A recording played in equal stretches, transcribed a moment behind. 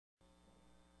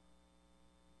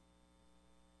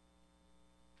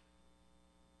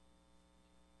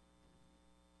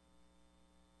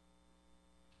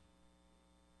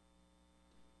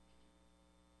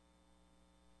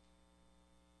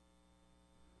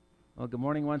Well, good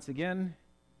morning once again,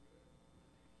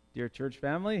 dear church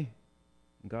family.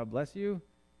 God bless you.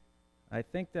 I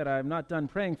think that I'm not done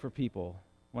praying for people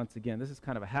once again. This is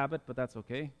kind of a habit, but that's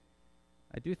okay.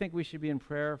 I do think we should be in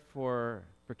prayer for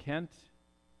Kent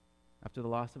after the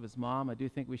loss of his mom. I do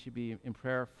think we should be in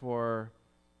prayer for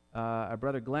our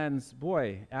brother Glenn's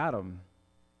boy, Adam,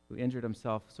 who injured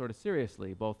himself sort of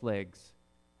seriously, both legs.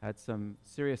 Had some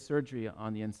serious surgery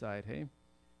on the inside, hey?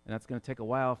 And that's going to take a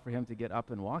while for him to get up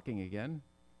and walking again.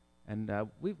 And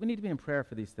we need to be in prayer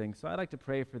for these things. So I'd like to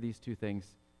pray for these two things.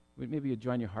 Maybe you'd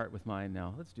join your heart with mine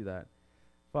now. Let's do that.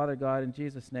 Father God, in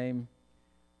Jesus' name,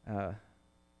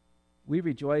 we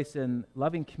rejoice in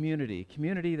loving community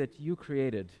that you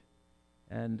created.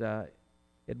 And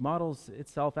it models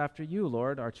itself after you,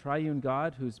 Lord, our triune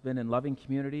God who's been in loving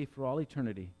community for all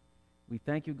eternity. We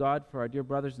thank you, God, for our dear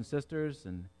brothers and sisters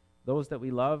and those that we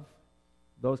love,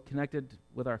 those connected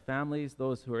with our families,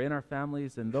 those who are in our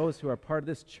families, and those who are part of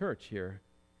this church here.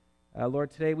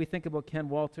 Lord, today we think about Ken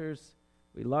Walters.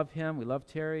 We love him. We love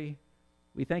Terry.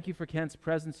 We thank you for Ken's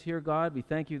presence here, God. We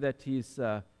thank you that he's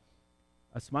a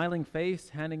smiling face,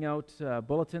 handing out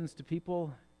bulletins to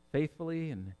people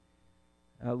faithfully. And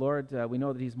Lord, we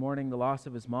know that he's mourning the loss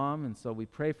of his mom, and so we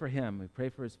pray for him. We pray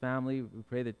for his family. We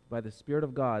pray that by the Spirit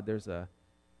of God, there's a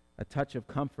touch of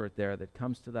comfort there that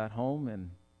comes to that home. And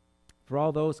for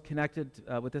all those connected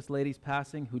with this lady's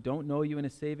passing who don't know you in a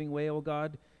saving way, oh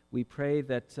God, we pray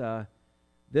that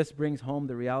this brings home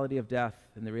the reality of death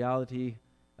and the reality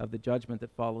of the judgment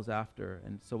that follows after.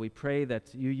 And so we pray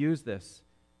that you use this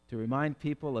to remind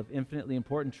people of infinitely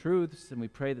important truths, and we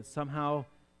pray that somehow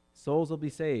souls will be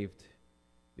saved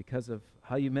because of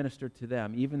how you ministered to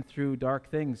them, even through dark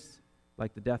things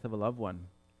like the death of a loved one.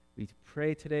 We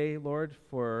pray today, Lord,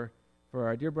 for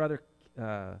our dear brother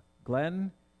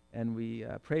Glenn, and we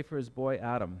pray for his boy,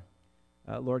 Adam.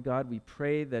 Lord God, we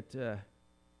pray that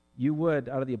you would,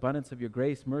 out of the abundance of your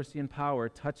grace, mercy, and power,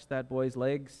 touch that boy's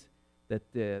legs,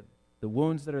 that the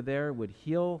wounds that are there would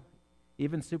heal,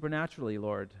 even supernaturally,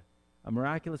 Lord, a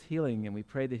miraculous healing. And we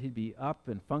pray that he'd be up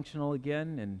and functional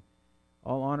again, and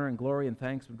all honor and glory and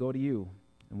thanks would go to you.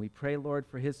 And we pray, Lord,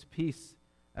 for his peace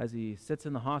as he sits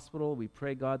in the hospital. We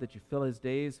pray, God, that you fill his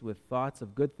days with thoughts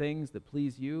of good things that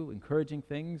please you, encouraging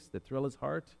things that thrill his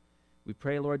heart. We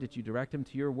pray, Lord, that you direct him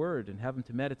to your word and have him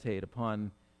to meditate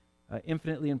upon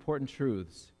infinitely important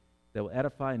truths that will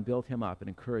edify and build him up and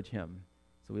encourage him.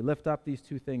 So we lift up these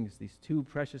two things, these two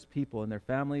precious people and their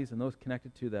families and those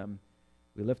connected to them.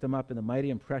 We lift them up in the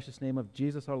mighty and precious name of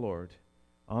Jesus our Lord.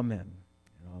 Amen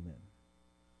and amen.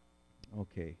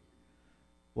 Okay.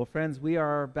 Well, friends, we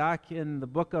are back in the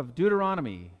book of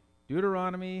Deuteronomy.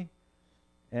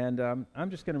 And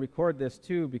I'm just going to record this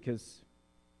too because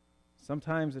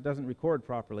sometimes it doesn't record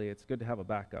properly. It's good to have a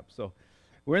backup. So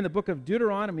we're in the book of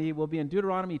Deuteronomy. We'll be in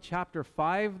Deuteronomy chapter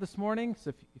 5 this morning.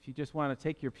 So if you just want to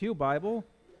take your pew Bible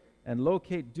and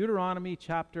locate Deuteronomy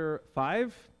chapter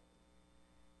 5.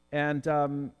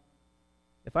 And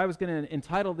if I was going to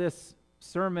entitle this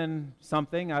sermon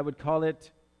something, I would call it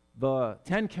The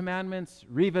 10 Commandments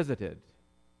Revisited.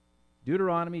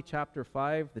 Deuteronomy chapter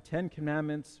 5, the 10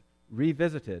 Commandments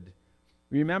Revisited.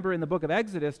 Remember in the book of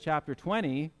Exodus chapter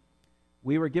 20,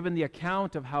 we were given the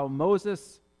account of how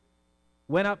Moses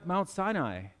went up Mount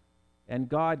Sinai, and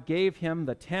God gave him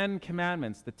the 10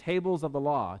 commandments, the tables of the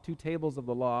law, 2 tables of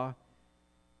the law.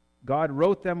 God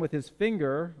wrote them with his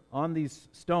finger on these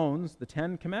stones, the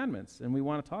 10 commandments, and we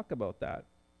want to talk about that.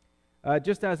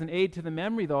 Just as an aid to the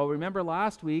memory, though, remember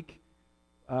last week,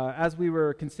 as we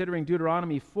were considering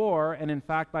Deuteronomy 4, and in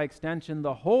fact, by extension,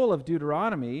 the whole of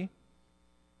Deuteronomy,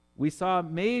 we saw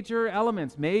major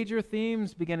elements, major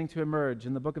themes beginning to emerge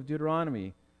in the book of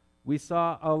Deuteronomy. We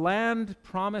saw a land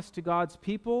promised to God's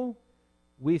people.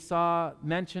 We saw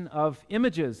mention of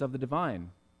images of the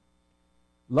divine.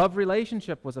 Love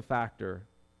relationship was a factor.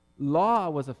 Law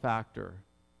was a factor.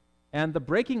 And the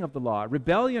breaking of the law,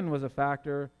 rebellion was a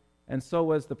factor, and so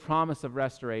was the promise of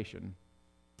restoration.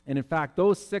 And in fact,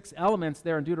 those 6 elements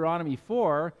there in Deuteronomy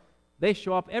 4, they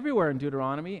show up everywhere in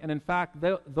Deuteronomy, and in fact,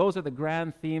 those are the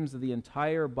grand themes of the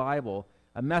entire Bible,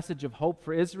 a message of hope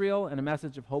for Israel and a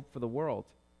message of hope for the world.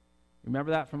 Remember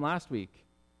that from last week.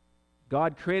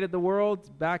 God created the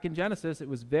world back in Genesis. It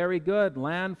was very good,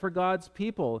 land for God's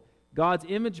people, God's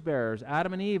image bearers,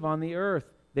 Adam and Eve on the earth.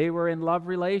 They were in love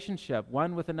relationship,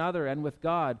 one with another and with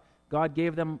God. God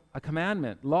gave them a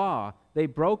commandment, law. They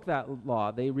broke that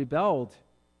law. They rebelled.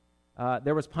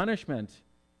 There was punishment.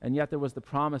 And yet there was the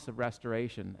promise of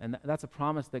restoration. And that's a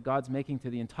promise that God's making to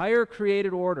the entire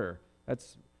created order.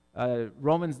 That's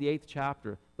Romans, the 8th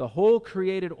chapter. The whole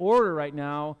created order right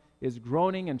now is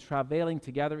groaning and travailing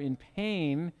together in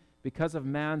pain because of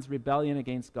man's rebellion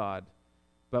against God.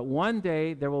 But one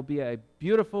day there will be a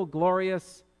beautiful,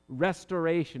 glorious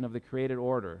restoration of the created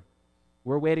order.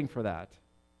 We're waiting for that.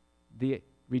 The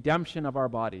redemption of our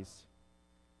bodies.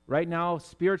 Right now,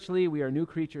 spiritually, we are new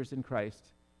creatures in Christ,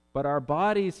 but our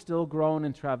bodies still groan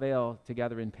and travail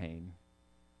together in pain.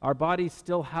 Our bodies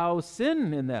still house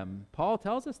sin in them. Paul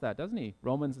tells us that, doesn't he?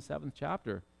 Romans, the 7th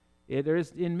chapter. There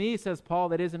is in me, says Paul,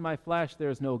 that is in my flesh, there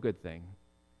is no good thing.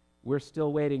 We're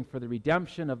still waiting for the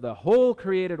redemption of the whole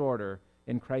created order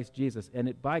in Christ Jesus.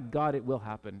 And by God, it will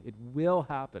happen. It will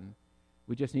happen.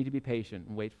 We just need to be patient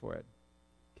and wait for it.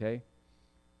 Okay?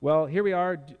 Well, here we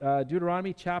are,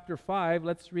 Deuteronomy chapter 5.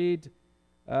 Let's read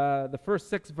the first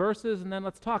 6 verses, and then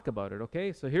let's talk about it,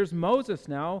 okay? So here's Moses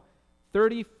now,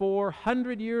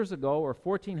 3,400 years ago, or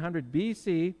 1400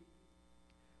 BC.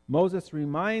 Moses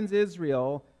reminds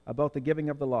Israel about the giving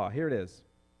of the law. Here it is,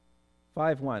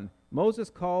 5:1. Moses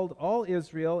called all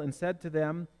Israel and said to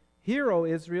them, "Hear, O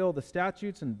Israel, the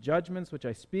statutes and judgments which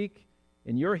I speak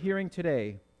in your hearing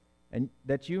today, and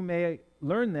that you may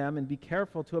learn them and be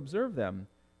careful to observe them.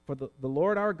 For the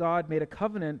Lord our God made a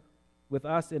covenant with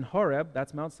us in Horeb,"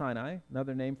 that's Mount Sinai,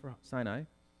 another name for Sinai.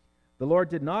 "The Lord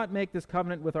did not make this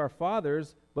covenant with our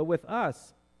fathers, but with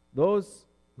us, those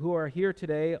who are here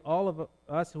today, all of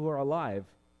us who are alive.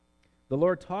 The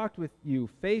Lord talked with you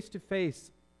face to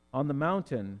face on the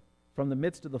mountain from the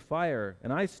midst of the fire,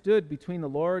 and I stood between the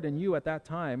Lord and you at that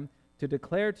time to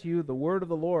declare to you the word of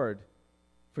the Lord.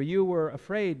 For you were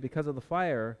afraid because of the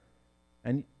fire,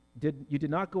 and you did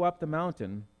not go up the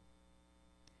mountain.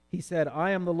 He said,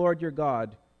 I am the Lord your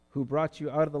God, who brought you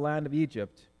out of the land of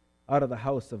Egypt, out of the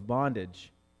house of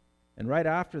bondage." And right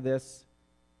after this,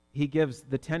 he gives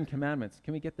the 10 Commandments.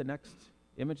 Can we get the next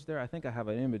image there? I think I have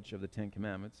an image of the 10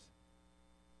 Commandments.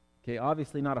 Okay,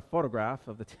 obviously not a photograph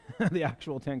of the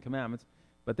actual 10 Commandments,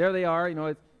 but there they are. You know,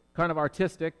 it's kind of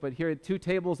artistic, but here are 2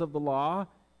 tables of the law,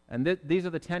 and these are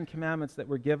the 10 Commandments that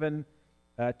were given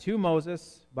to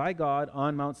Moses by God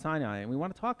on Mount Sinai. And we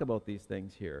want to talk about these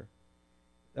things here.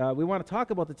 We want to talk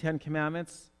about the 10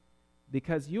 Commandments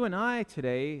because you and I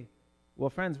today, well,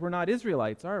 friends, we're not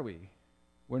Israelites, are we?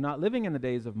 We're not living in the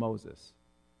days of Moses.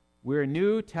 We're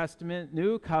New Testament,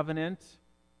 New Covenant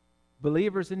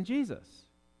believers in Jesus.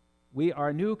 We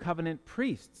are New Covenant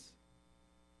priests,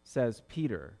 says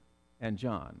Peter and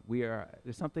John.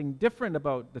 There's something different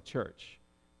about the church.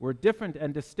 We're different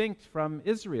and distinct from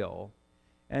Israel.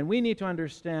 And we need to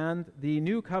understand the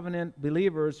New Covenant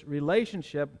believers'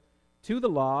 relationship to the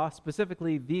law,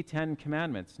 specifically the 10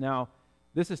 Commandments. Now,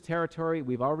 this is territory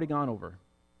we've already gone over.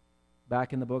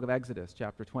 Back in the book of Exodus,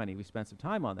 chapter 20, we spent some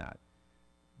time on that.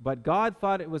 But God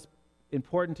thought it was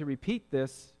important to repeat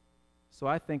this, so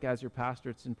I think as your pastor,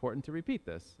 it's important to repeat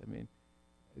this. I mean,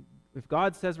 if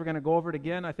God says we're going to go over it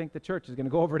again, I think the church is going to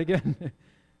go over it again.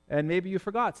 And maybe you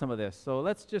forgot some of this, so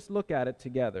let's just look at it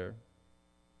together.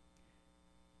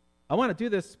 I want to do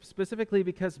this specifically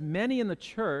because many in the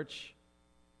church,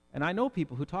 and I know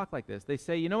people who talk like this, they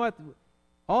say, you know what,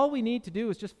 all we need to do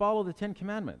is just follow the 10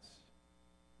 Commandments.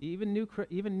 Even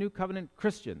New Covenant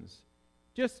Christians,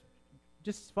 just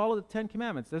follow the 10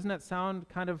 Commandments. Doesn't that sound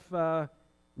kind of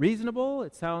reasonable?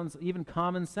 It sounds even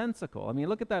commonsensical. I mean,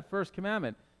 look at that first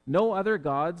commandment. No other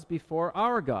gods before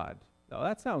our God. Oh,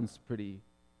 that sounds pretty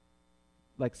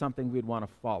like something we'd want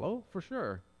to follow, for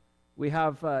sure. We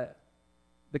have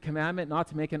the commandment not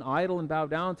to make an idol and bow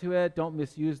down to it. Don't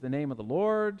misuse the name of the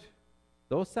Lord.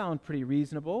 Those sound pretty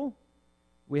reasonable.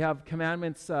 We have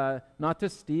commandments not to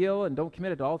steal and don't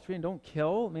commit adultery and don't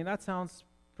kill. I mean, that sounds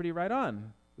pretty right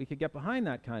on. We could get behind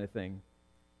that kind of thing.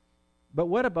 But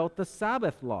what about the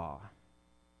Sabbath law?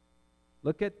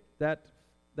 Look at that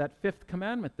 5th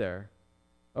commandment there.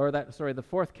 The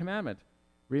 4th commandment.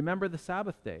 Remember the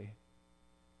Sabbath day.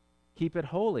 Keep it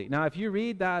holy. Now, if you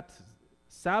read that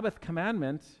Sabbath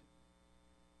commandment,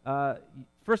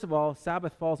 first of all,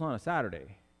 Sabbath falls on a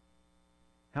Saturday.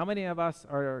 How many of us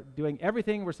are doing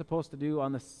everything we're supposed to do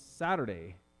on the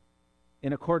Saturday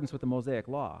in accordance with the Mosaic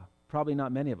law? Probably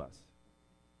not many of us.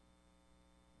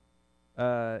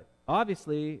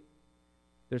 Obviously,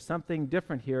 there's something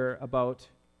different here about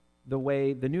the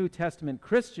way the New Testament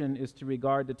Christian is to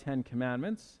regard the 10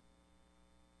 Commandments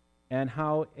and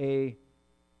how a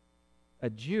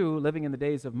Jew living in the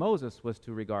days of Moses was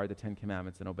to regard the 10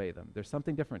 Commandments and obey them. There's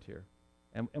something different here,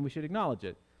 and we should acknowledge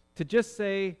it. To just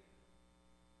say,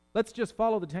 let's just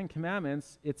follow the 10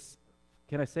 Commandments,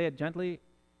 can I say it gently?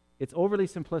 It's overly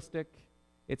simplistic.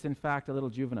 It's in fact a little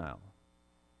juvenile.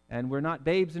 And we're not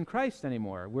babes in Christ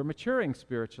anymore. We're maturing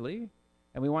spiritually,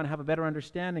 and we want to have a better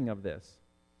understanding of this.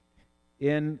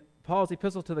 In Paul's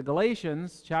epistle to the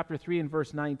Galatians, chapter 3 and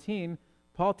verse 19,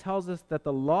 Paul tells us that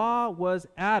the law was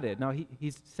added. Now,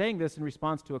 he's saying this in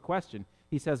response to a question.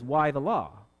 He says, why the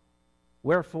law?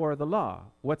 Wherefore the law?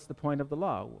 What's the point of the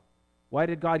law? Why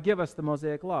did God give us the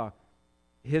Mosaic law?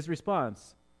 His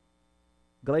response,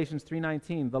 Galatians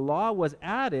 3:19, the law was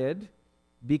added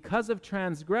because of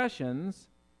transgressions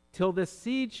till the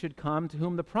seed should come to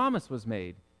whom the promise was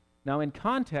made. Now, in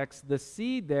context, the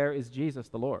seed there is Jesus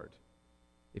the Lord.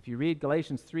 If you read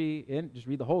Galatians 3, just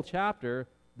read the whole chapter,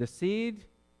 the seed,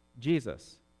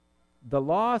 Jesus. The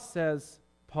law, says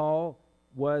Paul,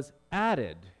 was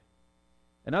added.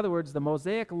 In other words, the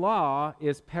Mosaic law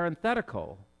is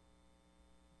parenthetical.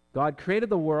 God created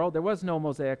the world. There was no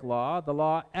Mosaic law. The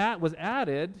law was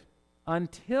added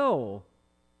until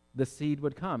the seed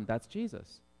would come. That's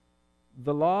Jesus.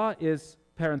 The law is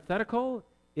parenthetical.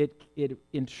 It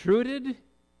intruded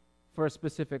for a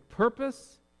specific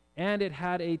purpose, and it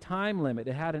had a time limit.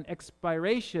 It had an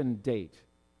expiration date.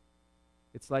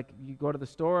 It's like you go to the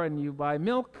store and you buy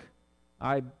milk.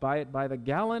 I buy it by the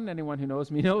gallon. Anyone who knows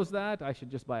me knows that. I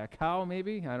should just buy a cow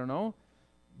maybe. I don't know.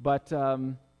 But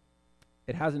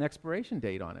it has an expiration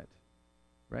date on it,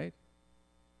 right?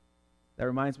 That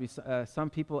reminds me, some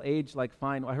people age like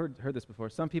fine. I heard this before.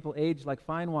 Some people age like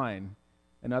fine wine,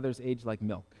 and others age like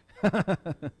milk.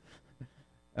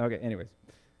 Okay, anyways.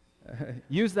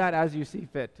 Use that as you see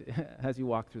fit as you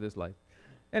walk through this life.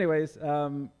 Anyways,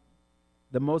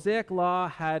 the Mosaic law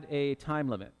had a time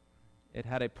limit. It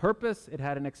had a purpose. It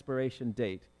had an expiration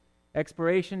date.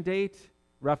 Expiration date,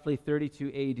 roughly 32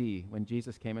 AD, when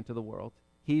Jesus came into the world.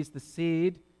 He's the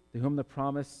seed to whom the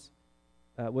promise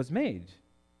was made.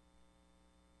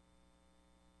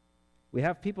 We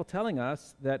have people telling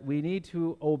us that we need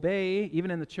to obey,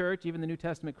 even in the church, even the New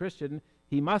Testament Christian,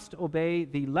 he must obey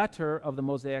the letter of the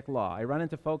Mosaic law. I run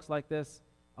into folks like this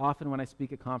often when I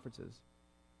speak at conferences.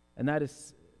 And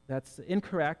that's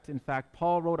incorrect. In fact,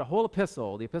 Paul wrote a whole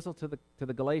epistle, the epistle to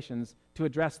the Galatians, to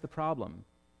address the problem.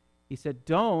 He said,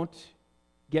 don't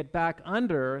get back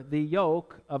under the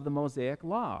yoke of the Mosaic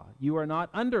law. You are not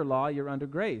under law, you're under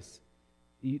grace.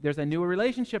 There's a new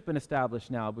relationship been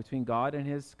established now between God and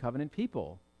his covenant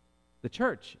people, the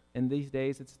church. In these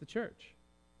days, it's the church.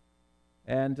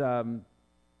 And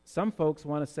some folks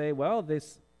want to say, well,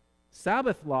 this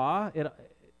Sabbath law,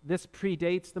 this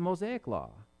predates the Mosaic law.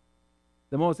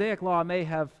 The Mosaic law may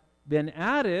have been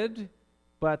added,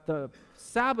 but the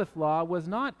Sabbath law was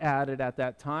not added at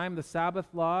that time. The Sabbath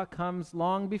law comes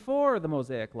long before the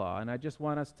Mosaic law. And I just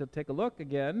want us to take a look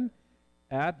again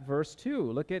at verse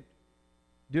 2. Look at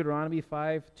Deuteronomy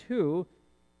 5:2.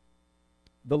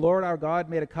 The Lord our God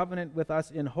made a covenant with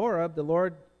us in Horeb. The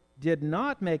Lord did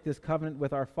not make this covenant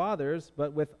with our fathers,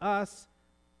 but with us,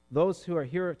 those who are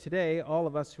here today, all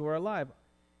of us who are alive.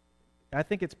 I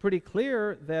think it's pretty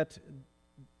clear that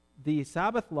the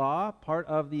Sabbath law, part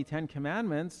of the Ten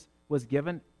Commandments, was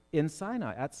given in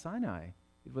Sinai, at Sinai.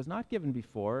 It was not given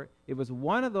before. It was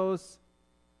one of those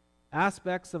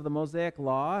aspects of the Mosaic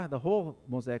law. The whole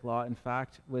Mosaic law, in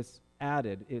fact, was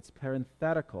added. It's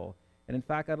parenthetical. And in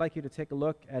fact, I'd like you to take a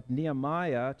look at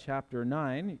Nehemiah chapter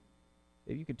 9.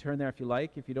 If you could turn there if you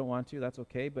like. If you don't want to, that's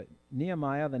okay. But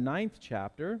Nehemiah, the 9th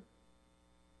chapter,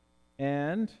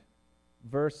 and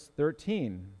verse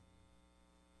 13.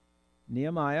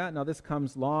 Nehemiah, now this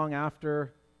comes long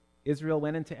after Israel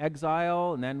went into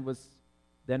exile and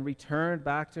then returned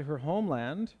back to her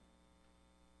homeland.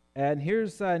 And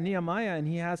here's Nehemiah, and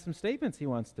he has some statements he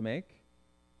wants to make.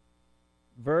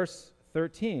 Verse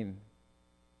 13,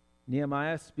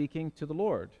 Nehemiah speaking to the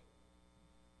Lord.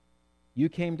 You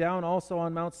came down also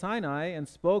on Mount Sinai and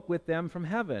spoke with them from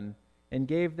heaven and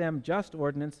gave them just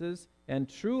ordinances and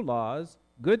true laws,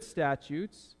 good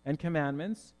statutes and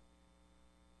commandments.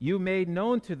 You made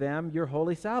known to them your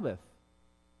holy Sabbath.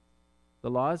 The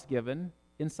law is given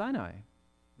in Sinai.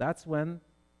 That's when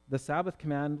the Sabbath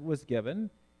command was given.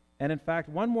 And in fact,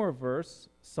 one more verse,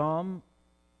 Psalm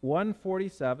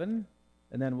 147,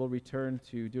 and then we'll return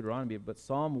to Deuteronomy. But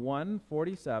Psalm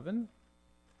 147,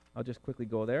 I'll just quickly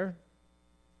go there.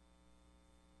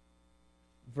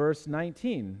 Verse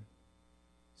 19,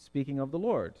 speaking of the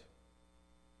Lord.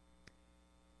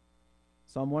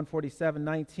 Psalm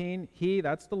 147:19, he,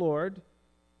 that's the Lord,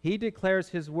 he declares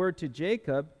his word to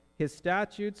Jacob, his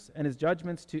statutes and his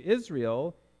judgments to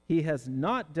Israel. He has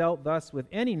not dealt thus with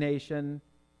any nation,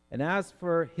 and as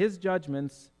for his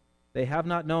judgments, they have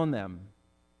not known them.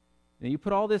 Now you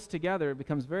put all this together, it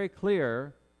becomes very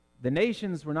clear the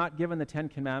nations were not given the Ten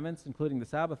Commandments, including the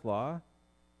Sabbath law.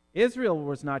 Israel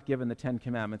was not given the Ten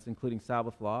Commandments, including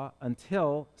Sabbath law,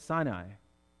 until Sinai,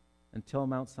 until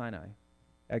Mount Sinai.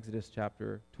 Exodus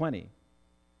chapter 20.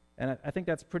 And I think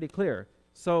that's pretty clear.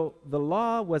 So the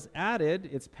law was added,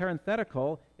 it's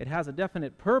parenthetical, it has a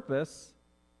definite purpose,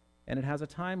 and it has a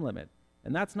time limit.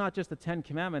 And that's not just the 10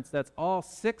 commandments, that's all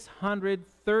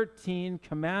 613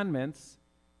 commandments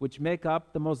which make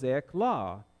up the Mosaic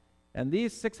law. And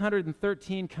these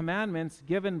 613 commandments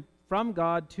given from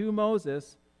God to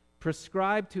Moses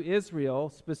prescribe to Israel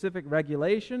specific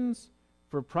regulations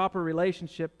for proper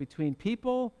relationship between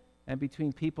people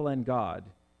and God.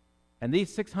 And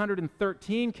these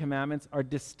 613 commandments are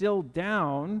distilled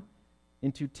down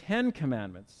into 10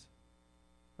 commandments.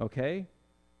 Okay?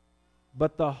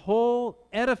 But the whole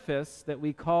edifice that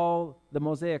we call the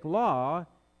Mosaic Law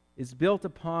is built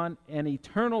upon an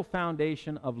eternal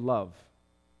foundation of love.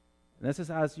 And this is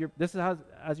as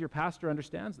your pastor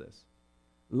understands this.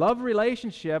 Love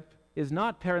relationship is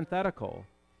not parenthetical.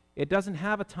 It doesn't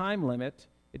have a time limit.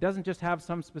 It doesn't just have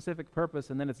some specific purpose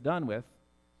and then it's done with.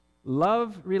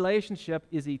 Love relationship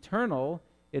is eternal.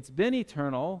 It's been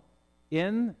eternal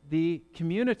in the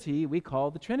community we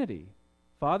call the Trinity.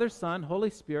 Father, Son, Holy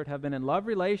Spirit have been in love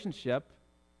relationship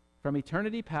from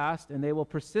eternity past, and they will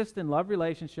persist in love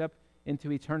relationship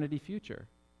into eternity future.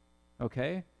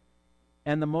 Okay?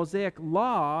 And the Mosaic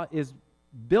Law is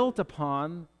built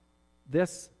upon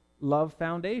this love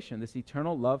foundation, this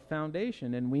eternal love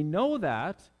foundation. And we know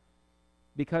that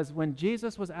because when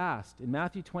Jesus was asked in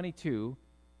Matthew 22,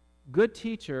 "Good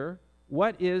teacher,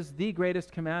 what is the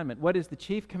greatest commandment? What is the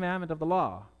chief commandment of the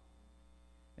law?"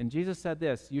 And Jesus said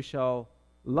this, "You shall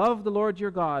love the Lord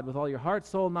your God with all your heart,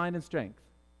 soul, mind, and strength.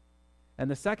 And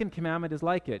the second commandment is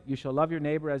like it. You shall love your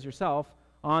neighbor as yourself.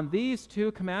 On these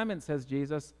two commandments," says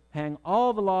Jesus, "hang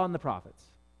all the law and the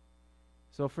prophets."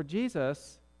 So for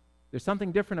Jesus, there's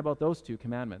something different about those two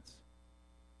commandments.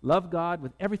 Love God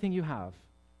with everything you have.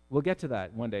 We'll get to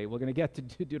that one day. We're going to get to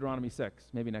Deuteronomy 6,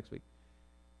 maybe next week.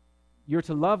 You're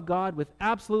to love God with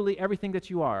absolutely everything that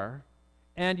you are,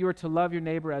 and you are to love your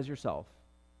neighbor as yourself.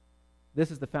 This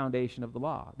is the foundation of the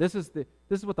law. This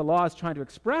is what the law is trying to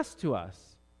express to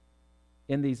us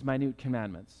in these minute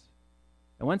commandments.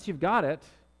 And once you've got it,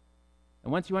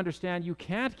 and once you understand you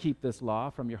can't keep this law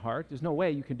from your heart, there's no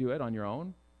way you can do it on your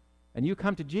own, and you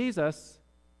come to Jesus,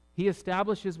 he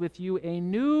establishes with you a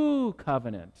new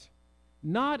covenant.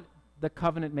 Not the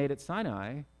covenant made at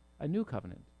Sinai, a new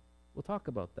covenant. We'll talk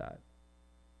about that.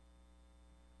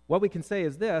 What we can say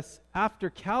is this: after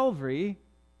Calvary,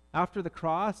 after the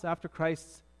cross, after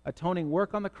Christ's atoning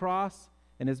work on the cross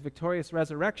and his victorious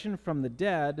resurrection from the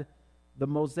dead, the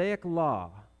Mosaic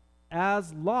Law,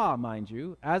 as law, mind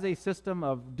you, as a system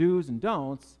of do's and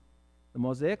don'ts, the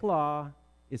Mosaic Law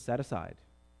is set aside.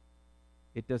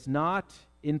 It does not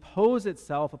impose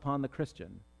itself upon the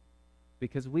Christian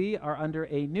because we are under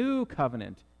a new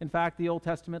covenant. In fact, the Old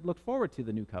Testament looked forward to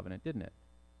the new covenant, didn't it?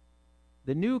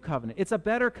 The new covenant. It's a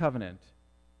better covenant.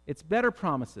 It's better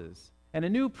promises and a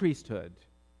new priesthood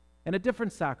and a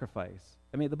different sacrifice.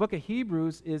 I mean, the book of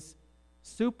Hebrews is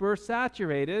super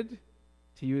saturated,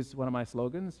 to use one of my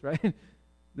slogans, right?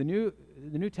 The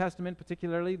New Testament,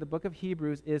 particularly the book of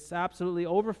Hebrews, is absolutely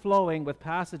overflowing with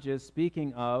passages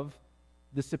speaking of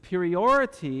the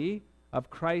superiority of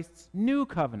Christ's new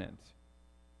covenant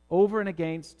over and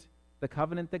against the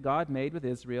covenant that God made with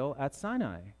Israel at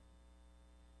Sinai.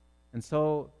 And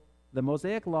so the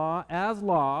Mosaic Law, as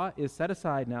law, is set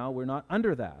aside now. We're not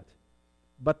under that.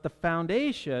 But the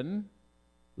foundation,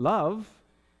 love,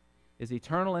 is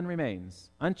eternal and remains,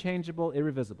 unchangeable,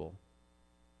 irrevisible.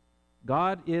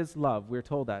 God is love. We're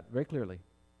told that very clearly.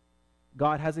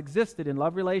 God has existed in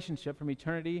love relationship from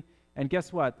eternity, and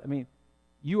guess what? I mean,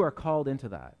 you are called into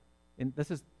that. And this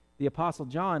is, the Apostle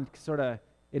John sort of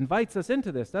invites us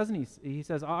into this, doesn't he? He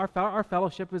says, our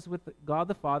fellowship is with God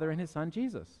the Father and his Son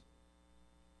Jesus.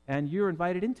 And you're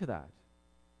invited into that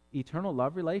eternal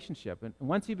love relationship. And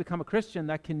once you become a Christian,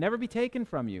 that can never be taken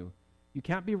from you. You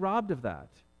can't be robbed of that.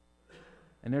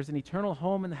 And there's an eternal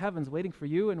home in the heavens waiting for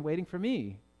you and waiting for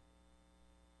me,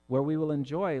 where we will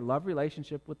enjoy love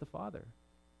relationship with the Father.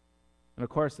 And of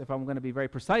course, if I'm going to be very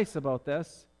precise about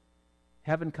this,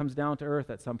 heaven comes down to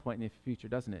earth at some point in the future,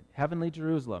 doesn't it? Heavenly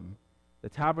Jerusalem, the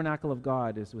tabernacle of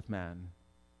God is with man.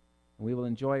 And we will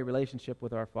enjoy a relationship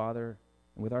with our Father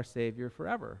and with our Savior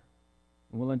forever.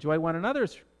 And we'll enjoy one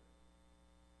another's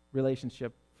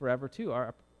relationship forever too.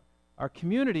 Our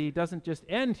community doesn't just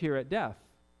end here at death.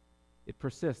 It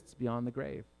persists beyond the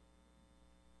grave.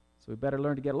 So we better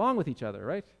learn to get along with each other,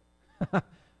 right?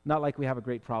 Not like we have a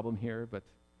great problem here, but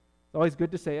it's always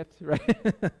good to say it, right?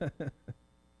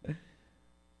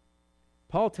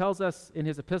 Paul tells us in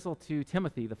his epistle to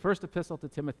Timothy, the first epistle to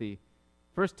Timothy,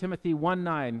 1 Timothy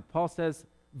 1:9, Paul says,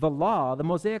 the law, the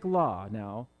Mosaic Law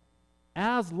now,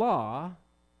 as law,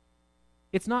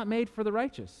 It's not made for the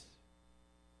righteous.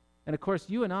 And of course,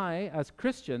 you and I, as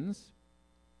Christians,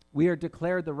 we are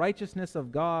declared the righteousness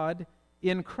of God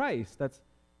in Christ. That's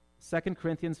 2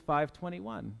 Corinthians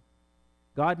 5:21.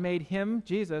 God made him,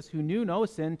 Jesus, who knew no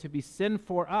sin, to be sin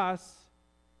for us,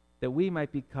 that we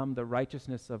might become the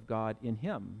righteousness of God in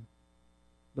him.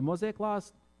 The Mosaic law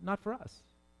is not for us.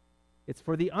 It's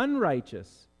for the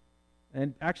unrighteous.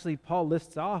 And actually, Paul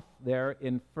lists off there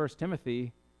in 1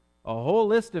 Timothy a whole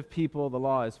list of people the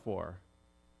law is for.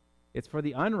 It's for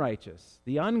the unrighteous,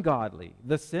 the ungodly,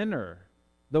 the sinner,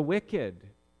 the wicked,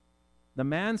 the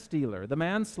man-stealer, the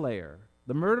manslayer,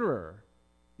 the murderer,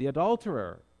 the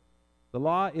adulterer. The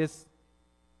law is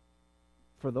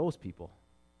for those people.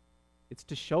 It's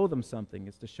to show them something.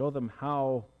 It's to show them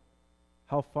how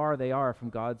far they are from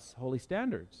God's holy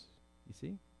standards, you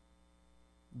see?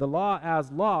 The law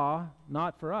as law,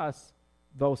 not for us,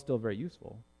 though still very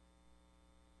useful.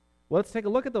 Well, let's take a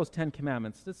look at those 10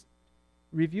 commandments. Let's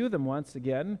review them once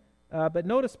again. But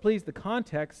notice, please, the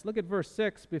context. Look at verse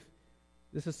 6.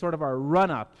 This is sort of our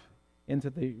run-up into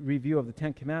the review of the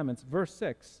 10 commandments. Verse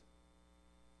 6,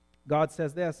 God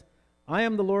says this, I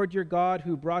am the Lord your God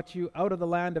who brought you out of the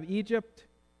land of Egypt,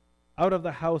 out of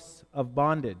the house of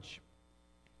bondage.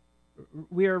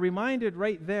 We are reminded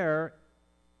right there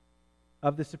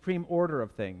of the supreme order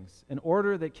of things, an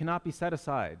order that cannot be set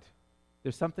aside.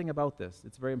 There's something about this.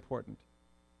 It's very important.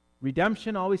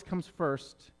 Redemption always comes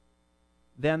first,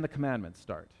 then the commandments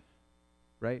start,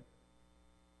 right?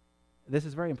 This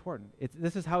is very important.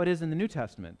 This is how it is in the New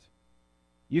Testament.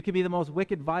 You can be the most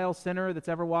wicked, vile sinner that's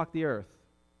ever walked the earth.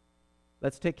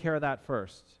 Let's take care of that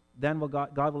first. Then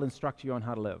God will instruct you on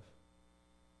how to live.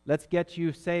 Let's get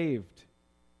you saved.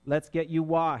 Let's get you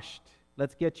washed.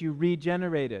 Let's get you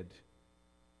regenerated.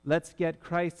 Let's get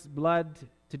Christ's blood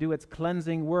to do its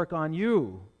cleansing work on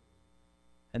you.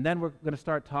 And then we're going to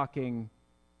start talking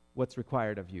what's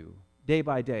required of you, day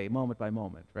by day, moment by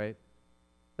moment, right?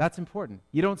 That's important.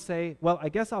 You don't say, well, I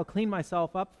guess I'll clean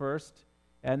myself up first,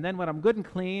 and then when I'm good and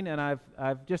clean and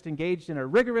I've just engaged in a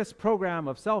rigorous program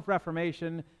of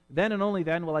self-reformation, then and only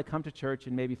then will I come to church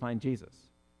and maybe find Jesus.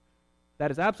 That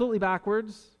is absolutely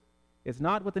backwards. It's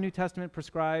not what the New Testament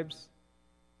prescribes.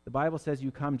 The Bible says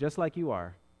you come just like you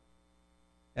are,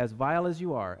 as vile as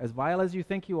you are, as vile as you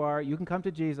think you are. You can come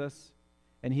to Jesus,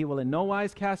 and he will in no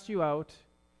wise cast you out.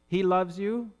 He loves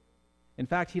you. In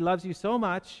fact, he loves you so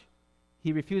much,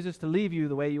 he refuses to leave you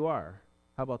the way you are.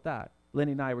 How about that?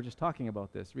 Lenny and I were just talking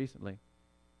about this recently.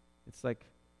 It's like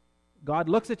God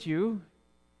looks at you,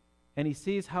 and he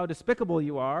sees how despicable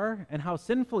you are, and how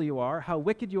sinful you are, how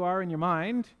wicked you are in your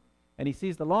mind, and he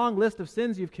sees the long list of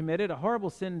sins you've committed, a horrible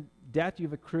sin debt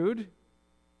you've accrued, and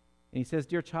he says,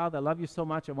 dear child, I love you so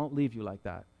much, I won't leave you like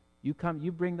that. You come,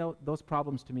 you bring those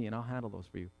problems to me, and I'll handle those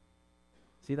for you.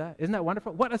 See that? Isn't that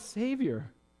wonderful? What a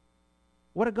Savior.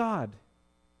 What a God.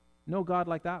 No God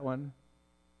like that one.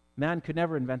 Man could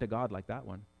never invent a God like that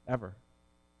one, ever.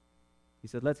 He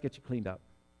said, let's get you cleaned up.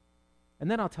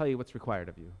 And then I'll tell you what's required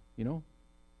of you, you know?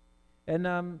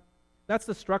 And that's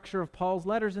the structure of Paul's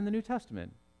letters in the New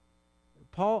Testament.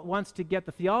 Paul wants to get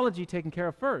the theology taken care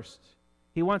of first.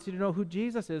 He wants you to know who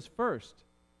Jesus is first,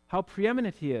 how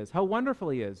preeminent he is, how wonderful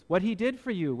he is, what he did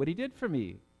for you, what he did for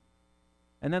me.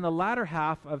 And then the latter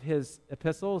half of his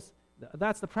epistles,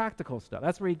 that's the practical stuff.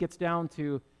 That's where he gets down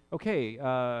to,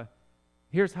 okay,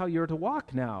 here's how you're to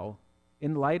walk now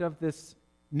in light of this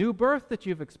new birth that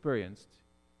you've experienced.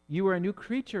 You are a new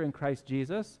creature in Christ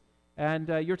Jesus, and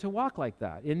you're to walk like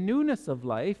that in newness of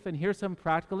life, and here's some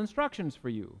practical instructions for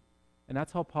you. And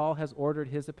that's how Paul has ordered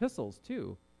his epistles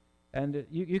too. And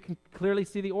you can clearly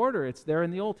see the order. It's there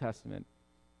in the Old Testament.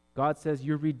 God says,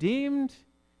 you're redeemed.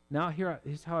 Now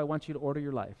here's how I want you to order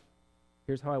your life.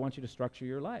 Here's how I want you to structure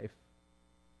your life.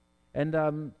 And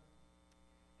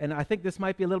I think this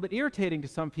might be a little bit irritating to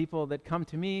some people that come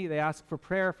to me. They ask for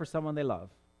prayer for someone they love.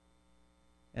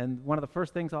 And one of the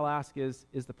first things I'll ask is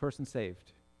the person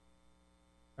saved?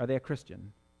 Are they a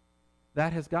Christian?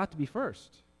 That has got to be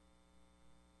first.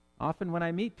 Often when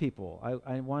I meet people,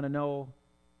 I want to know,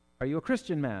 are you a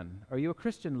Christian man? Are you a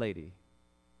Christian lady?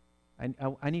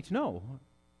 I need to know,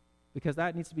 because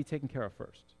that needs to be taken care of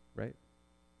first, right?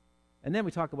 And then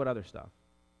we talk about other stuff.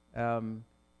 And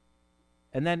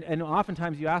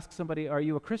oftentimes you ask somebody, are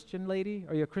you a Christian lady?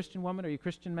 Are you a Christian woman? Are you a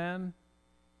Christian man?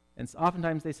 And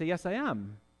oftentimes they say, yes, I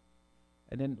am.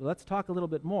 And then let's talk a little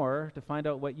bit more to find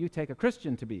out what you take a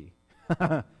Christian to be,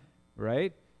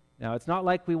 right? Now, it's not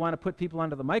like we want to put people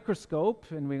under the microscope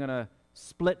and we're going to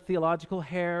split theological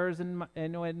hairs and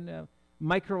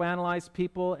microanalyze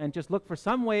people and just look for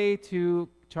some way to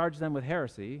charge them with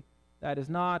heresy. That is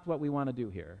not what we want to do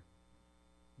here.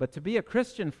 But to be a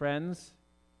Christian, friends,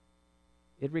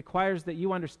 it requires that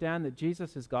you understand that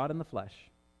Jesus is God in the flesh,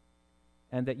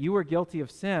 and that you were guilty of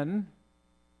sin,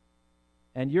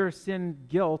 and your sin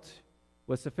guilt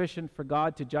was sufficient for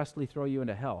God to justly throw you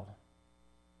into hell.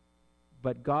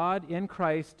 But God in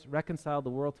Christ reconciled the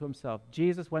world to himself.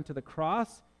 Jesus went to the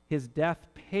cross. His death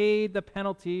paid the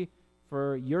penalty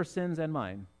for your sins and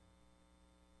mine.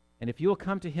 And if you will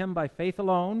come to him by faith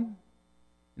alone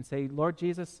and say, Lord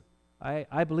Jesus,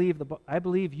 I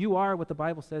believe you are what the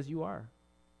Bible says you are.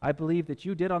 I believe that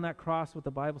you did on that cross what the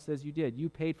Bible says you did. You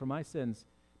paid for my sins.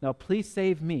 Now please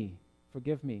save me,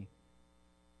 forgive me,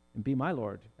 and be my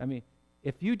Lord. I mean,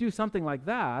 if you do something like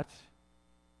that,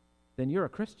 then you're a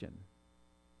Christian.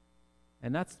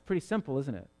 And that's pretty simple,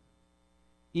 isn't it?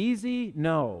 Easy?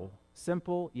 No.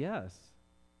 Simple? Yes.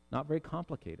 Not very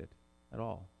complicated at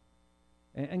all.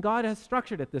 And God has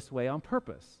structured it this way on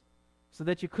purpose, so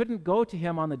that you couldn't go to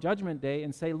him on the judgment day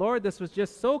and say, Lord, this was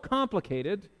just so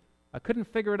complicated, I couldn't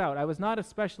figure it out. I was not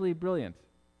especially brilliant.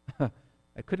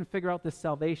 I couldn't figure out this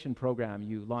salvation program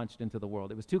you launched into the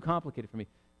world. It was too complicated for me.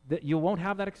 You won't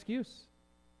have that excuse.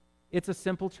 It's a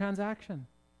simple transaction.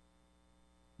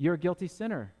 You're a guilty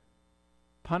sinner,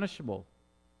 punishable.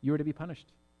 You were to be punished.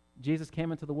 Jesus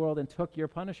came into the world and took your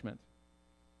punishment.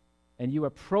 And you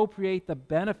appropriate the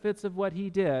benefits of what he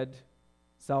did,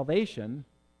 salvation,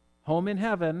 home in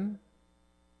heaven,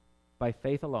 by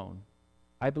faith alone.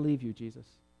 I believe you, Jesus.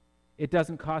 It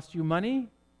doesn't cost you money.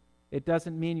 It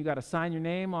doesn't mean you got to sign your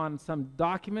name on some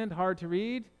document hard to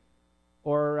read,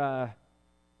 or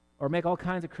make all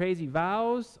kinds of crazy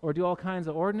vows, or do all kinds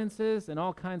of ordinances and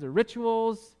all kinds of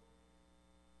rituals.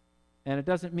 And it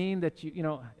doesn't mean that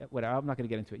whatever, I'm not going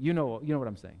to get into it. You know what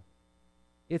I'm saying.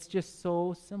 It's just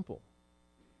so simple.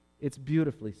 It's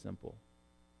beautifully simple.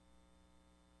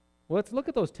 Well, let's look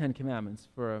at those 10 commandments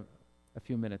for a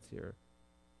few minutes here.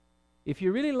 If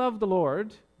you really love the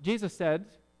Lord, Jesus said,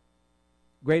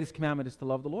 greatest commandment is to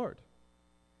love the Lord.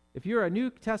 If you're a New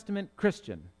Testament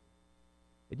Christian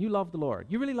and you love the Lord,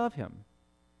 you really love him,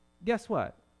 guess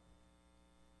what?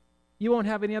 You won't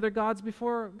have any other gods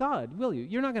before God, will you?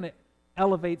 You're not going to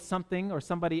elevate something or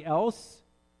somebody else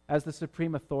as the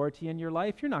supreme authority in your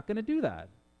life. You're not going to do that.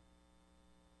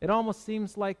 It almost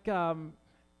seems like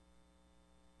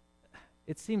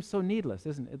it seems so needless,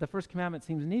 isn't it? The first commandment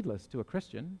seems needless to a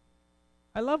Christian.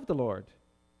 I love the Lord.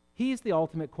 He's the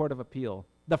ultimate court of appeal,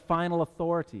 the final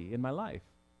authority in my life.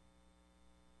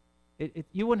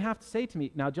 You wouldn't have to say to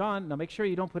me, now, John, make sure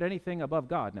you don't put anything above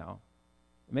God now.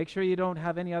 Make sure you don't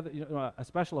have any other, a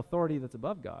special authority that's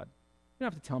above God. You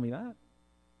don't have to tell me that.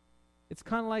 It's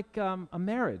kind of like a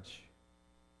marriage,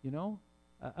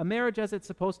 a marriage as it's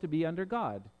supposed to be under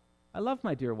God. I love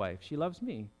my dear wife. She loves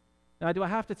me. Now, do I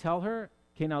have to tell her,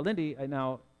 okay, now, Lindy,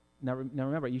 now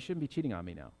remember, you shouldn't be cheating on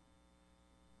me now.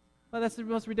 Well, that's the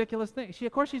most ridiculous thing.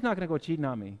 Of course she's not going to go cheating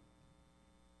on me.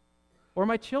 Or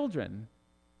my children.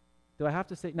 Do I have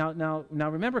to say, now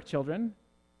remember, children,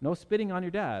 no spitting on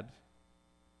your dad.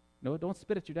 No, don't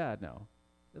spit at your dad now.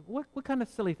 What kind of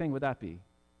silly thing would that be?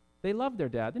 They love their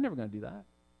dad. They're never going to do that.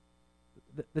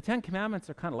 The 10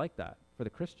 Commandments are kind of like that for the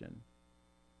Christian.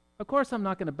 Of course, I'm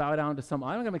not going to bow down to I'm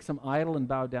not going to make some idol and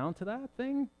bow down to that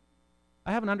thing.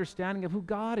 I have an understanding of who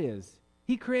God is.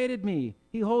 He created me.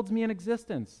 He holds me in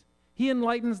existence. He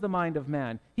enlightens the mind of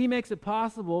man. He makes it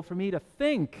possible for me to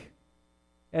think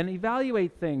and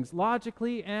evaluate things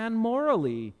logically and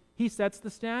morally. He sets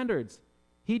the standards.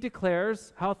 He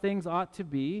declares how things ought to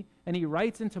be, and he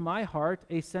writes into my heart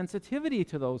a sensitivity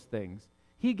to those things.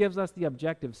 He gives us the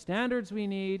objective standards we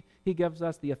need. He gives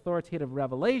us the authoritative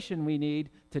revelation we need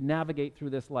to navigate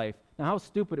through this life. Now, how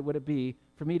stupid would it be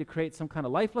for me to create some kind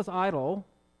of lifeless idol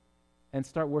and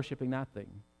start worshiping that thing?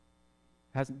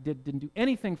 Didn't do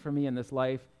anything for me in this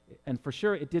life, and for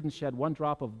sure it didn't shed one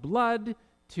drop of blood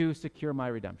to secure my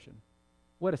redemption.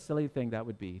 What a silly thing that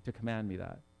would be to command me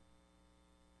that.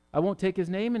 I won't take his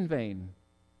name in vain.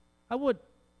 I would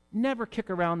never kick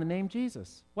around the name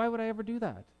Jesus. Why would I ever do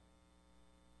that?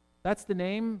 That's the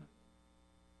name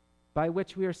by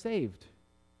which we are saved.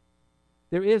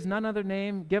 There is none other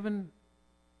name given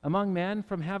among men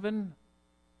from heaven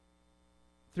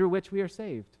through which we are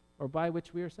saved, or by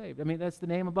which we are saved. I mean, that's the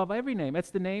name above every name.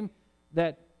 That's the name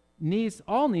that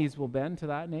all knees will bend to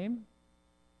that name.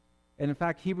 And in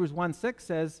fact, Hebrews 1:6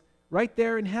 says, right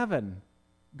there in heaven,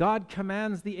 God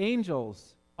commands the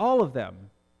angels, all of them,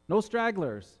 no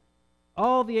stragglers,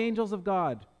 all the angels of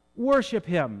God, worship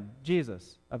him,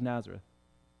 Jesus of Nazareth.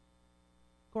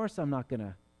 Of course, I'm not going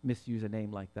to misuse a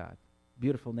name like that.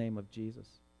 Beautiful name of Jesus.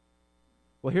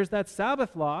 Well, here's that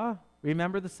Sabbath law.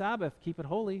 Remember the Sabbath. Keep it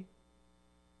holy.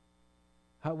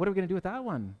 What are we going to do with that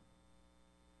one?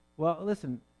 Well,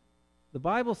 listen, the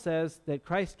Bible says that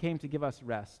Christ came to give us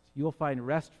rest. You will find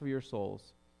rest for your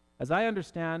souls. As I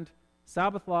understand,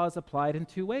 Sabbath law is applied in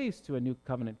two ways to a new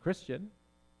covenant Christian.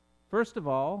 First of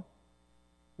all,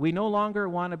 we no longer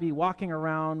want to be walking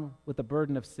around with the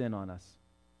burden of sin on us.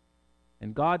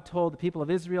 And God told the people of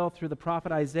Israel through the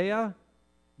prophet Isaiah,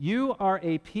 you are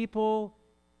a people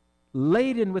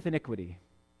laden with iniquity.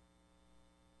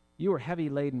 You are heavy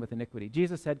laden with iniquity.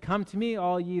 Jesus said, come to me,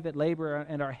 all ye that labor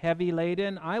and are heavy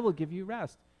laden, I will give you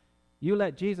rest. You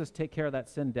let Jesus take care of that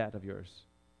sin debt of yours,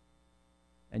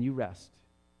 and you rest.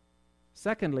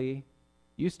 Secondly,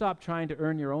 you stop trying to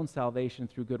earn your own salvation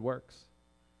through good works.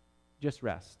 Just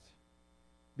rest.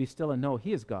 Be still and know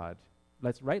he is God.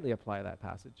 Let's rightly apply that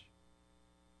passage.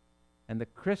 And the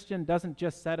Christian doesn't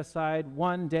just set aside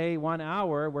 1 day, 1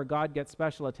 hour where God gets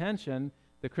special attention.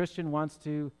 The Christian wants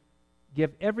to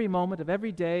give every moment of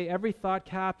every day, every thought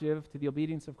captive to the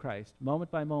obedience of Christ, moment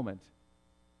by moment.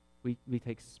 We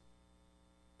take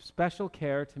special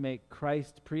care to make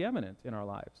Christ preeminent in our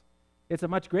lives. It's a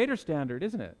much greater standard,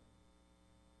 isn't it,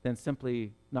 than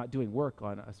simply not doing work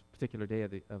on a particular day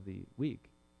of the week.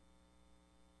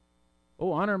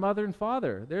 Oh, honor mother and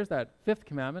father. There's that fifth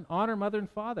commandment. Honor mother and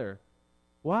father.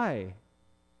 Why?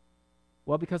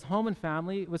 Well, because home and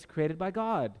family was created by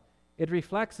God. It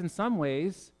reflects in some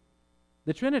ways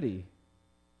the Trinity,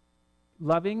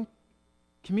 loving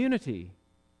community.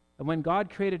 And when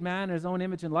God created man in his own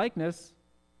image and likeness,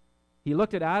 he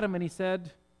looked at Adam and he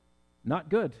said, not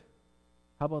good.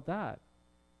 How about that?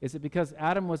 Is it because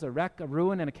Adam was a wreck, a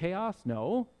ruin, and a chaos?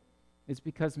 No. It's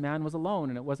because man was alone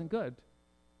and it wasn't good.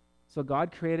 So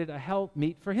God created a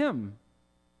helpmeet for him.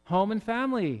 Home and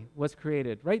family was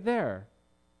created right there.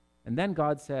 And then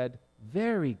God said,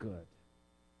 very good.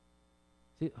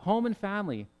 See, home and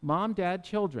family, mom, dad,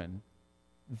 children,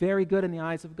 very good in the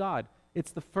eyes of God.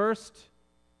 It's the first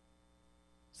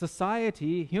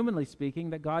society, humanly speaking,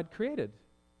 that God created.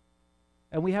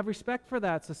 And we have respect for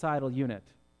that societal unit.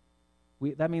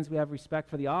 That means we have respect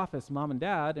for the office, mom and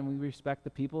dad, and we respect the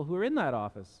people who are in that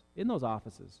office, in those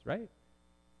offices, right?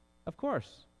 Of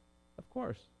course. Of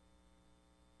course.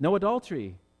 No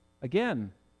adultery.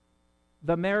 Again,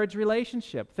 the marriage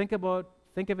relationship. Think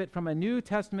of it from a New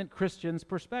Testament Christian's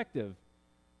perspective.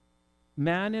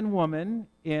 Man and woman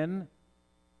in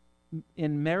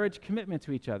marriage commitment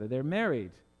to each other. They're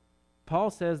married. Paul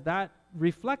says that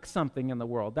reflects something in the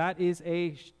world. That is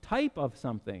a type of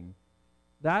something.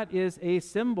 That is a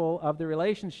symbol of the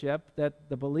relationship that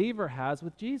the believer has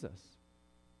with Jesus.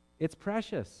 It's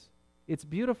precious. It's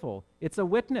beautiful. It's a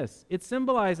witness. It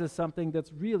symbolizes something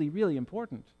that's really, really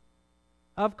important.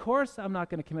 Of course, I'm not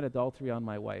going to commit adultery on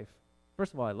my wife.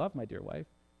 First of all, I love my dear wife.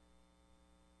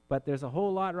 But there's a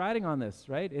whole lot riding on this,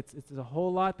 right? It's a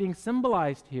whole lot being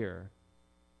symbolized here.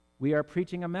 We are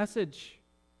preaching a message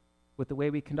with the way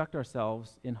we conduct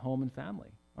ourselves in home and family,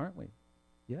 aren't we?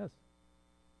 Yes.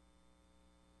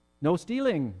 No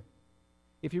stealing.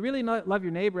 If you really love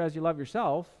your neighbor as you love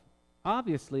yourself,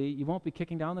 obviously you won't be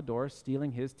kicking down the door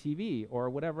stealing his TV or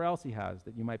whatever else he has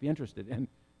that you might be interested in,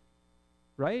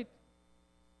 right?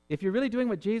 If you're really doing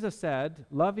what Jesus said,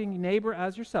 loving neighbor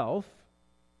as yourself,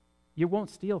 you won't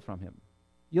steal from him.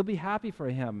 You'll be happy for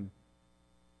him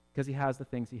because he has the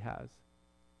things he has.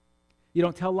 You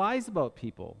don't tell lies about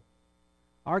people.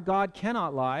 Our God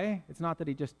cannot lie. It's not that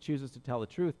he just chooses to tell the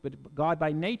truth, but God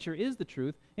by nature is the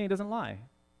truth, and he doesn't lie.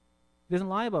 He doesn't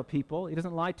lie about people. He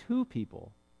doesn't lie to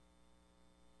people.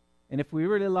 And if we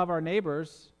really love our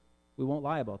neighbors, we won't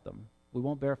lie about them. We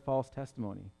won't bear false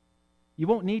testimony. You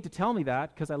won't need to tell me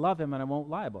that because I love him and I won't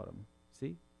lie about him.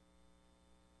 See?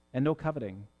 And no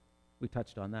coveting. We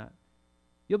touched on that.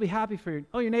 You'll be happy for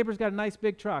your neighbor's got a nice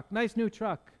big truck, nice new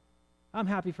truck. I'm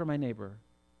happy for my neighbor.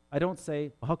 I don't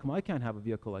say, well, how come I can't have a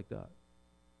vehicle like that?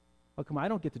 How come I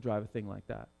don't get to drive a thing like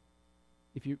that?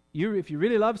 If you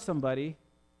really love somebody,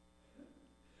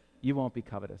 you won't be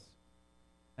covetous.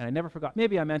 And I never forgot.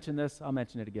 Maybe I mentioned this. I'll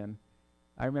mention it again.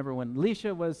 I remember when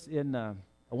Alicia was in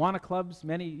Awana clubs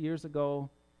many years ago,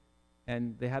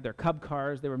 and they had their cub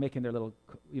cars. They were making their little,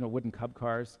 wooden cub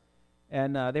cars,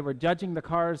 and they were judging the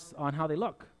cars on how they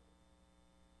look.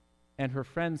 And her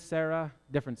friend Sarah,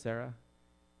 different Sarah,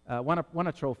 won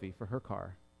a trophy for her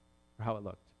car, for how it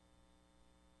looked.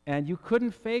 And you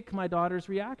couldn't fake my daughter's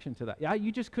reaction to that. Yeah,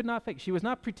 you just could not fake. She was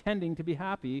not pretending to be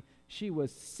happy. She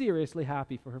was seriously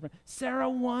happy for her friend. Sarah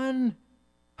won!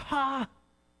 Ha!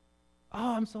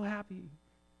 Oh, I'm so happy.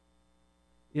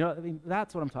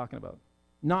 That's what I'm talking about.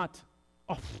 Not,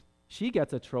 she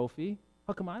gets a trophy.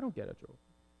 How come I don't get a trophy?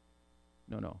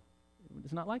 No.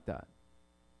 It's not like that.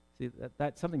 See,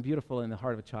 that's something beautiful in the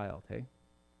heart of a child, hey?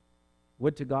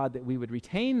 Would to God that we would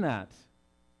retain that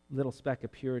little speck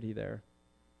of purity there.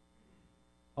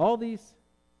 All these,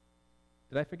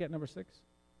 did I forget number 6?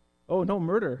 Oh, no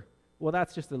murder. Well,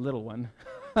 that's just a little one.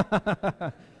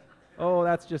 Oh,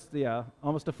 that's just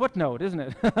almost a footnote, isn't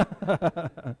it?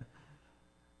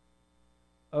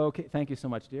 Okay, thank you so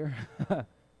much, dear.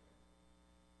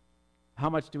 How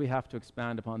much do we have to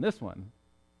expand upon this one?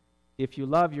 If you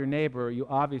love your neighbor, you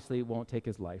obviously won't take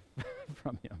his life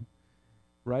from him,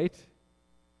 right?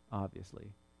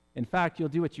 Obviously. In fact, you'll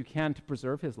do what you can to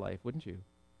preserve his life, wouldn't you?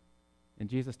 And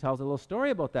Jesus tells a little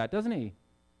story about that, doesn't he?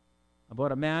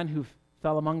 About a man who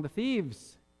fell among the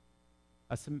thieves.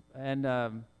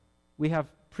 We have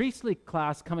priestly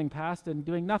class coming past and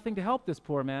doing nothing to help this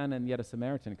poor man, and yet a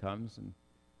Samaritan comes and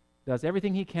does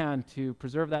everything he can to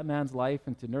preserve that man's life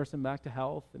and to nurse him back to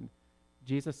health. And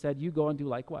Jesus said, you go and do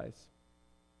likewise.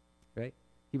 Right?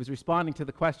 He was responding to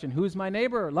the question, who's my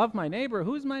neighbor? Love my neighbor.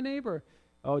 Who's my neighbor?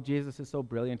 Oh, Jesus is so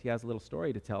brilliant. He has a little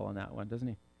story to tell on that one, doesn't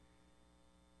he?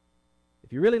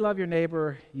 If you really love your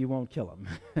neighbor, you won't kill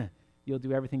him. You'll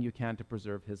do everything you can to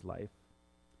preserve his life.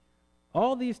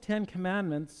 All these 10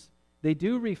 commandments, they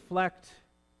do reflect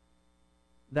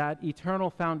that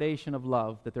eternal foundation of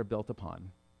love that they're built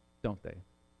upon, don't they?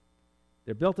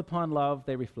 They're built upon love.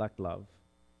 They reflect love.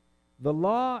 The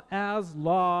law as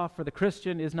law for the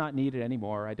Christian is not needed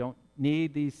anymore. I don't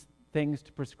need these things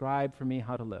to prescribe for me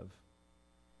how to live.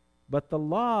 But the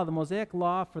law, the Mosaic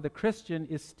law for the Christian,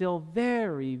 is still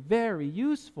very, very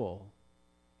useful.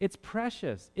 It's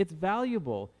precious. It's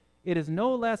valuable. It is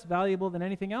no less valuable than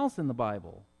anything else in the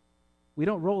Bible. We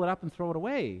don't roll it up and throw it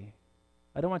away.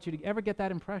 I don't want you to ever get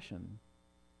that impression.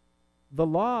 The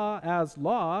law as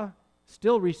law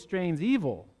still restrains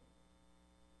evil.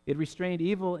 It restrained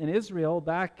evil in Israel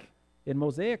back in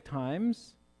Mosaic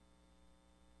times.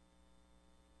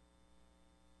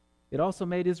 It also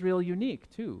made Israel unique,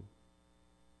 too.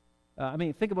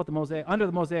 Think about the Mosaic. Under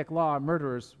the Mosaic law,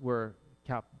 murderers were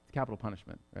capital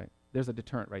punishment, right? There's a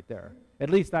deterrent right there.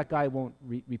 At least that guy won't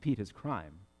repeat his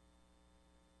crime.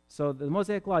 So the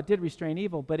Mosaic law did restrain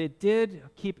evil, but it did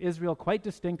keep Israel quite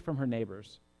distinct from her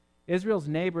neighbors. Israel's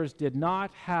neighbors did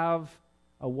not have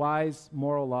a wise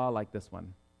moral law like this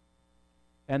one.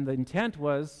 And the intent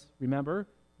was, remember,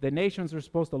 the nations were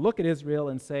supposed to look at Israel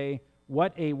and say,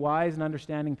 what a wise and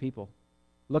understanding people.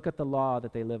 Look at the law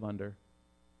that they live under.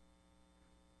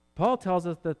 Paul tells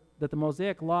us that the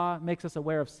Mosaic law makes us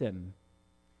aware of sin.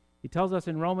 He tells us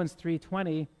in Romans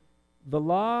 3:20,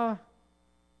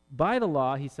 by the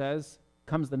law, he says,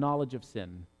 comes the knowledge of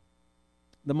sin.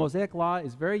 The Mosaic law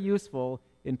is very useful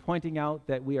in pointing out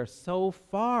that we are so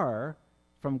far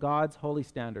from God's holy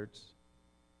standards.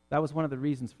 That was one of the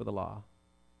reasons for the law.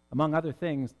 Among other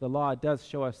things, the law does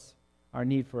show us our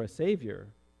need for a Savior.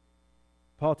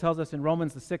 Paul tells us in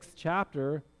Romans, the 6th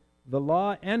chapter, the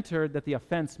law entered that the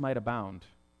offense might abound.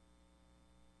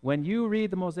 When you read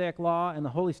the Mosaic law and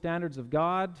the holy standards of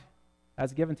God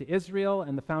as given to Israel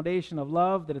and the foundation of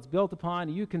love that it's built upon,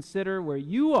 you consider where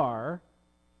you are,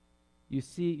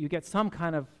 you get some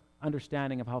kind of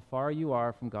understanding of how far you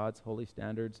are from God's holy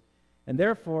standards, and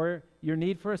therefore your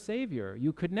need for a Savior.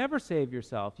 You could never save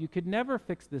yourself. You could never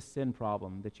fix this sin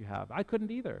problem that you have. I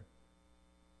couldn't either.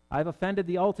 I've offended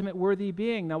the ultimate worthy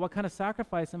being. Now, what kind of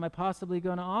sacrifice am I possibly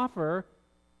going to offer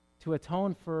to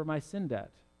atone for my sin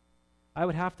debt? I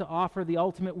would have to offer the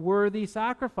ultimate worthy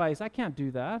sacrifice. I can't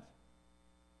do that.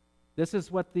 This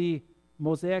is what the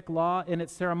Mosaic law in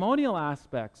its ceremonial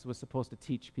aspects was supposed to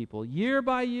teach people. Year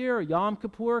by year, Yom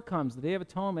Kippur comes, the Day of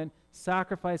Atonement,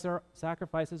 sacrifices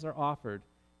are offered.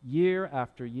 Year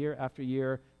after year after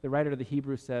year, the writer of the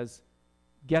Hebrews says,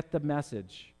 get the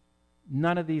message.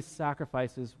 None of these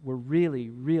sacrifices were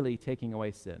really taking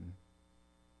away sin.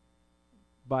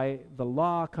 By the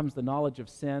law comes the knowledge of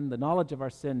sin, the knowledge of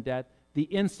our sin debt,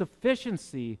 the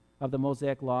insufficiency of the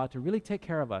Mosaic law to really take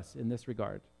care of us in this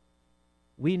regard.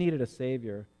 We needed a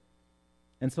Savior.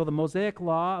 And so the Mosaic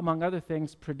law, among other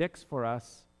things, predicts for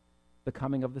us the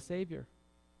coming of the Savior.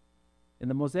 In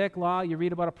the Mosaic law, you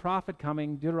read about a prophet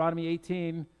coming, Deuteronomy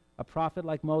 18, a prophet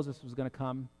like Moses was going to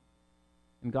come.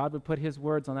 And God would put his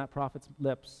words on that prophet's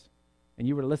lips, and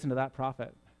you were to listen to that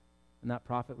prophet. And that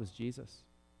prophet was Jesus.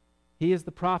 He is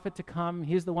the prophet to come.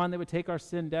 He's the one that would take our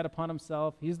sin debt upon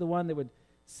himself. He's the one that would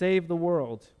save the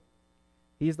world.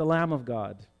 He's the Lamb of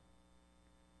God.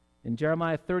 In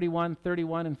Jeremiah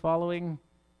 31:31 and following,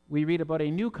 we read about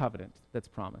a new covenant that's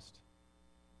promised.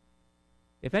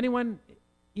 If anyone,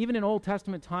 even in Old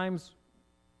Testament times,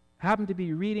 happened to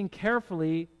be reading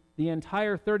carefully the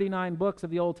entire 39 books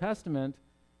of the Old Testament,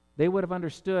 they would have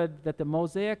understood that the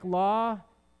Mosaic law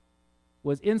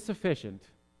was insufficient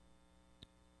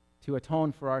to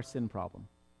atone for our sin problem.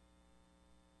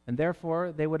 And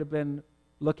therefore, they would have been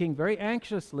looking very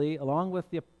anxiously, along with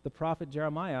the prophet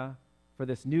Jeremiah, for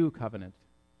this new covenant,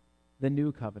 the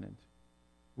new covenant,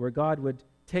 where God would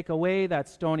take away that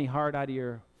stony heart out of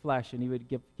your flesh, and he would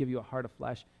give you a heart of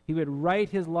flesh. He would write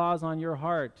his laws on your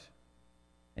heart,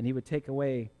 and he would take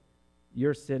away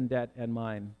your sin debt and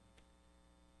mine.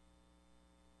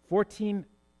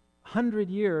 1,400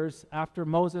 years after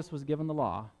Moses was given the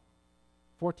law,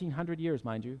 1,400 years,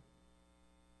 mind you,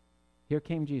 here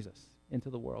came Jesus into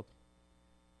the world.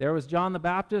 There was John the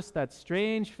Baptist, that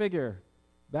strange figure,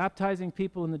 baptizing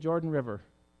people in the Jordan River.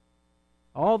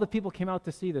 All the people came out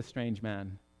to see this strange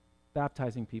man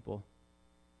baptizing people.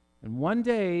 And one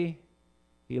day,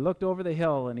 he looked over the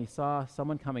hill and he saw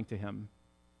someone coming to him.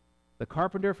 The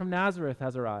carpenter from Nazareth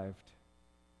has arrived.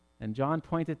 And John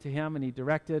pointed to him and he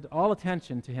directed all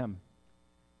attention to him.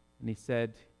 And he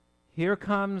said, "Here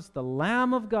comes the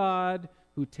Lamb of God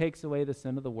who takes away the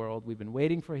sin of the world. We've been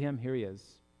waiting for him. Here he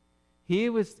is."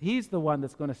 He's the one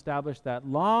that's going to establish that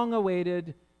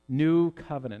long-awaited new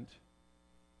covenant.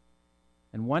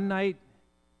 And one night,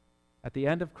 at the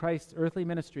end of Christ's earthly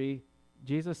ministry,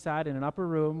 Jesus sat in an upper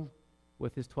room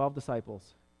with his 12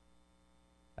 disciples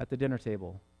at the dinner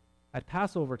table at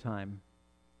Passover time.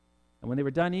 And when they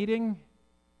were done eating,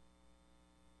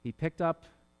 he picked up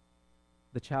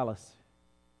the chalice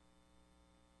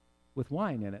with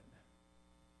wine in it.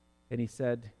 And he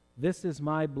said, "This is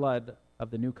my blood of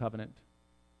the new covenant,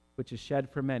 which is shed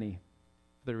for many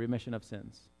for the remission of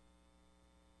sins."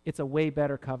 It's a way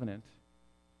better covenant.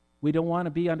 We don't want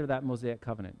to be under that Mosaic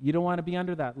covenant. You don't want to be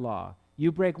under that law.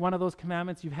 You break one of those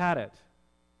commandments, you've had it.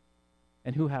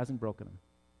 And who hasn't broken them?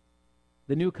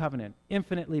 The new covenant,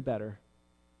 infinitely better,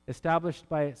 established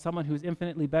by someone who's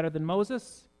infinitely better than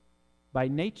Moses, by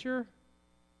nature,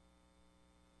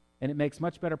 and it makes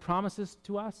much better promises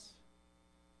to us.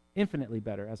 Infinitely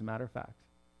better, as a matter of fact.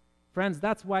 Friends,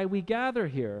 that's why we gather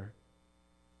here,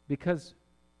 because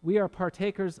we are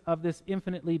partakers of this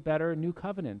infinitely better new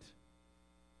covenant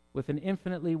with an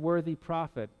infinitely worthy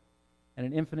prophet and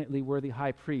an infinitely worthy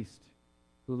high priest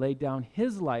who laid down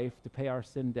his life to pay our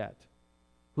sin debt,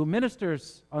 who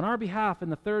ministers on our behalf in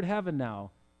the third heaven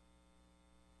now,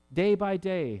 day by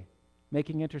day,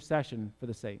 making intercession for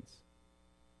the saints.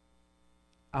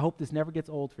 I hope this never gets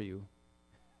old for you.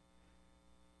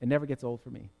 It never gets old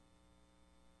for me.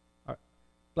 All right.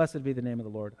 Blessed be the name of the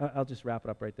Lord. I'll just wrap it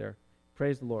up right there.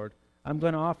 Praise the Lord. I'm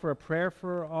going to offer a prayer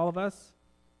for all of us,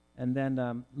 and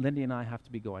then Lindy and I have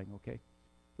to be going, okay?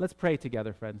 Let's pray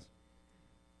together, friends.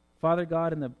 Father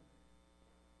God, in the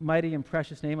mighty and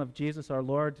precious name of Jesus our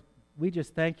Lord, we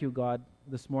just thank you, God,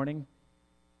 this morning.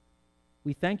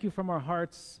 We thank you from our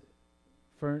hearts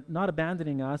for not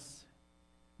abandoning us,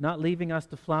 not leaving us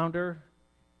to flounder,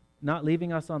 not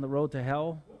leaving us on the road to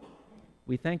hell.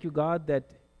 We thank you, God, that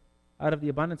out of the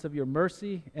abundance of your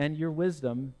mercy and your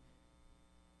wisdom,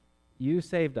 you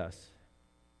saved us.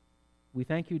 We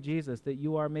thank you, Jesus, that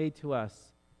you are made to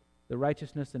us the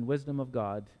righteousness and wisdom of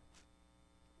God,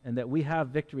 and that we have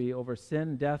victory over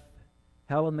sin, death,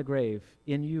 hell, and the grave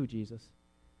in you, Jesus.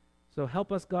 So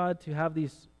help us, God, to have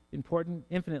these important,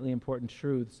 infinitely important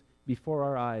truths before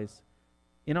our eyes,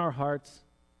 in our hearts,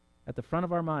 at the front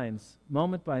of our minds,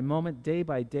 moment by moment, day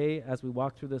by day, as we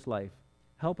walk through this life.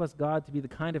 Help us, God, to be the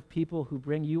kind of people who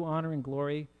bring you honor and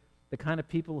glory, the kind of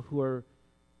people who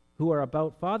are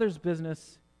about Father's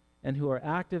business and who are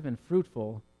active and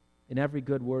fruitful in every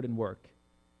good word and work.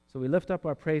 So we lift up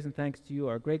our praise and thanks to you,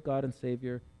 our great God and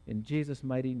Savior, in Jesus'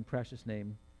 mighty and precious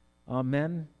name.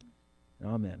 Amen and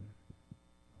amen.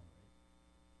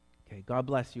 Okay, God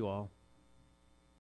bless you all.